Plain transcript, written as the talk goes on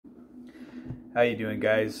How you doing,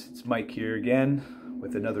 guys? It's Mike here again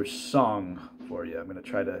with another song for you. I'm going to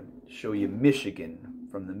try to show you Michigan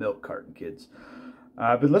from the Milk Carton Kids.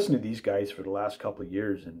 I've been listening to these guys for the last couple of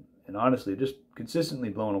years, and honestly, just consistently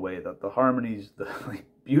blown away. The harmonies, the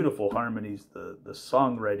beautiful harmonies, the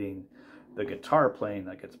songwriting, the guitar playing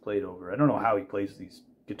that gets played over. I don't know how he plays these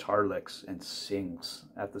guitar licks and sings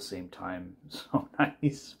at the same time. So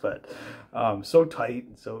nice, but so tight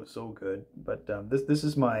and so good. But this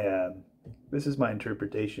is my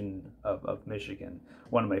interpretation of Michigan.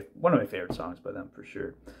 One of my favorite songs by them for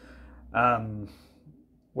sure.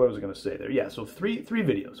 What was I going to say there? Yeah, so three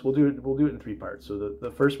videos. We'll do it in three parts. So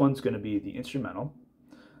the first one's going to be the instrumental.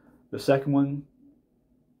 The second one,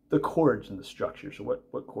 the chords and the structure. So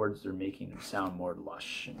what chords they're making them sound more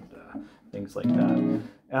lush and things like that.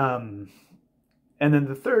 And then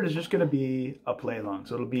the third is just going to be a play along.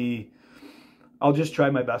 So I'll just try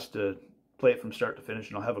my best to play it from start to finish,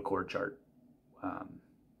 and I'll have a chord chart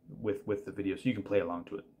with the video, so you can play along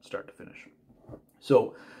to it start to finish.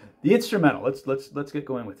 So the instrumental, let's get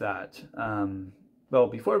going with that. Well,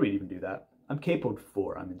 before we even do that, I'm capoed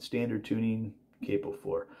 4. I'm in standard tuning, capo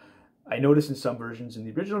 4. I noticed in some versions, in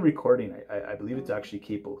the original recording, I believe it's actually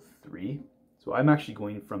capo 3. So I'm actually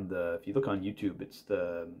going from if you look on YouTube, it's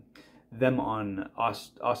them on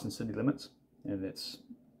Austin City Limits, and it's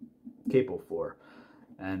capo 4.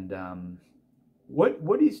 And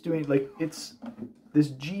what he's doing, like, it's this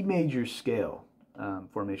G major scale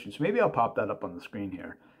formation. So maybe I'll pop that up on the screen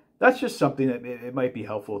here. That's just something that it might be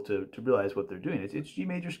helpful to realize what they're doing. It's G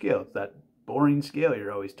major scale. It's that boring scale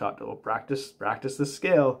you're always taught to practice this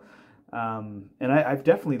scale. And I've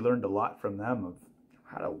definitely learned a lot from them of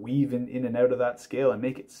how to weave in and out of that scale and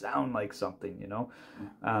make it sound like something, you know.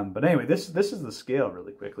 But anyway, this is the scale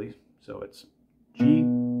really quickly. So it's G,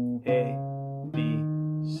 A, B,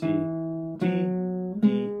 C, D,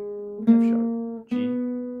 E, F sharp. G,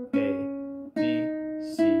 A, B,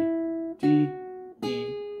 C, D, E,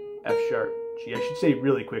 F sharp, G. I should say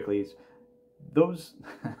really quickly, those,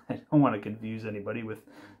 I don't want to confuse anybody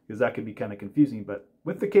because that could be kind of confusing, but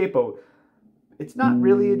with the capo, it's not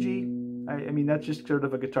really a G. I mean, that's just sort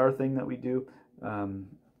of a guitar thing that we do.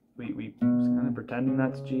 We kind of pretending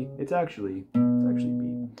that's G. It's actually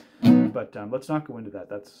B. But let's not go into that.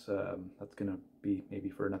 That's gonna be maybe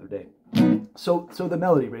for another day. So the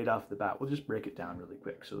melody right off the bat, we'll just break it down really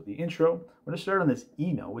quick. So the intro, we're gonna start on this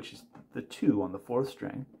E note, which is the 2 on the 4th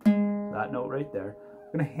string. That note right there.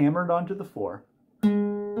 We're gonna hammer it onto the 4.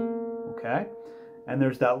 Okay, and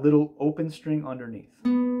there's that little open string underneath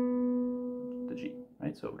the G,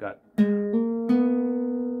 right? So we've got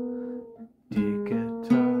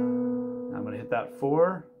I'm gonna hit that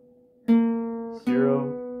 4,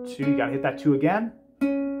 0, 2. You gotta hit that 2 again.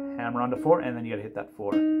 Hammer onto 4, and then you gotta hit that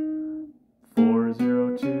 4. 4,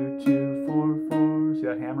 0, 2, 2, 4, 4. See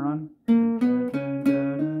that hammer on? I'm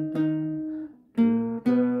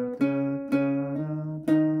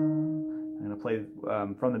gonna play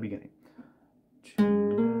from the beginning.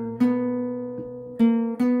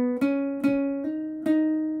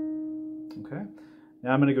 Okay.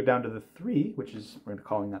 Now I'm going to go down to the 3, which is, we're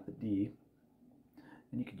calling that the D.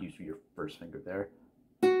 And you could use your first finger there.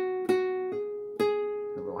 A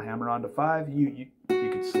little hammer on to 5. You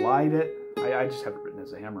could slide it. I just have it written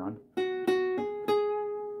as a hammer on.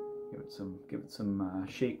 Give it some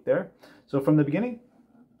shape there. So from the beginning.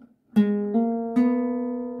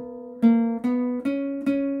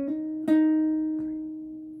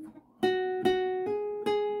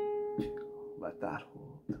 Let that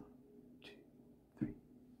hold. 1, 2, 3,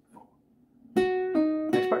 4.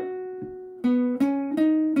 Next part.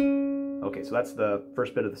 Okay, so that's the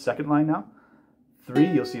first bit of the second line now.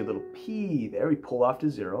 3, you'll see a little P there. We pull off to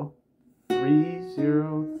 0. 3,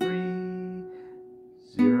 0, 3,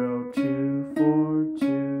 0, 2, 4, 2.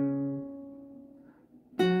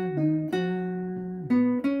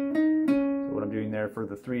 So what I'm doing there for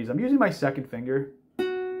the 3s, I'm using my second finger,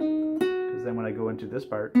 because then when I go into this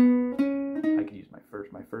part, I can use my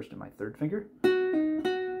first and my third finger.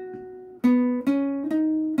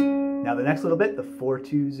 Now the next little bit, the 4,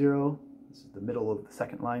 2, 0. This is the middle of the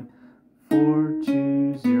second line. 4,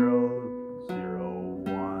 2, 0, 0,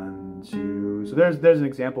 1, 2. So there's an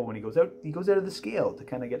example when he goes out of the scale to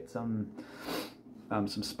kind of get some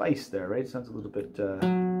spice there, right? It sounds a little bit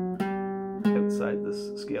outside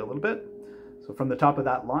this scale a little bit. So from the top of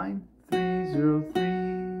that line, 3, 0, 3,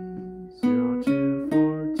 0, 2,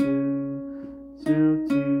 4, 2, 0,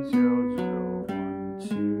 2, 0, 0, 1,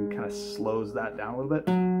 2. Kind of slows that down a little bit.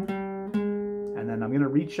 And then I'm going to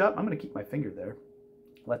reach up. I'm going to keep my finger there.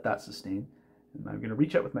 Let that sustain. And I'm going to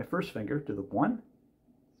reach out with my first finger to the 1.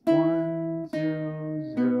 1,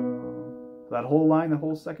 0, 0. That whole line, the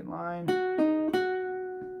whole second line. I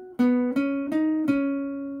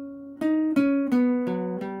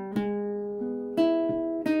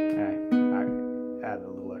added a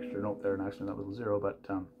little extra note there, and actually that was a 0, but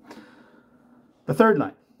the third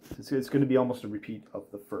line, it's going to be almost a repeat of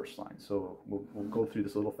the first line. So we'll go through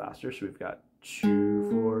this a little faster. So we've got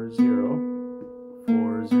 2 4 0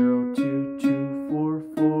 4 0 2 2 4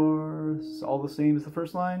 4. It's all the same as the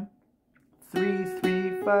first line. 3 3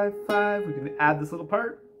 5 5. We can add this little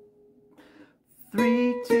part.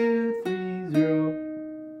 3 2 3 0.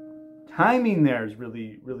 Timing there is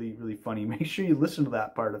really funny. Make sure you listen to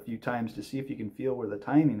that part a few times to see if you can feel where the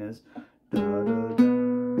timing is. Da, da, da.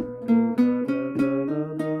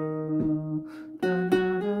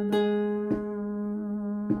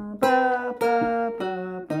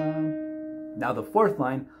 Now the fourth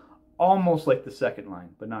line, almost like the second line,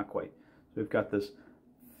 but not quite. So we've got this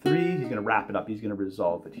 3, he's going to wrap it up, he's going to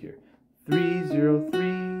resolve it here. 3 0 3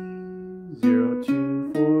 0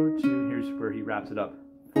 2 4 2. Here's where he wraps it up.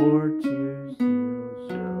 4 2 0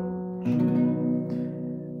 0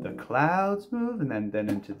 2. The clouds move, and then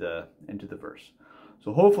into the verse.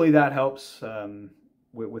 So hopefully that helps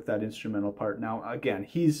with that instrumental part. Now again,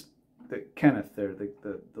 he's Kenneth there,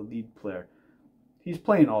 the lead player. He's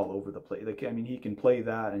playing all over the place. Like, I mean, he can play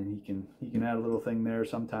that, and he can add a little thing there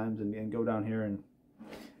sometimes, and go down here and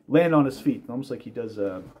land on his feet, almost like he does.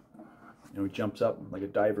 You know, he jumps up like a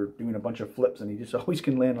diver doing a bunch of flips, and he just always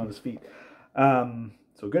can land on his feet.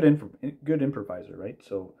 So good improviser, right?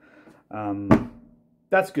 So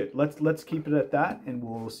that's good. Let's keep it at that, and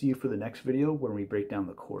we'll see you for the next video where we break down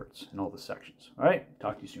the chords and all the sections. All right,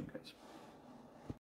 talk to you soon, guys.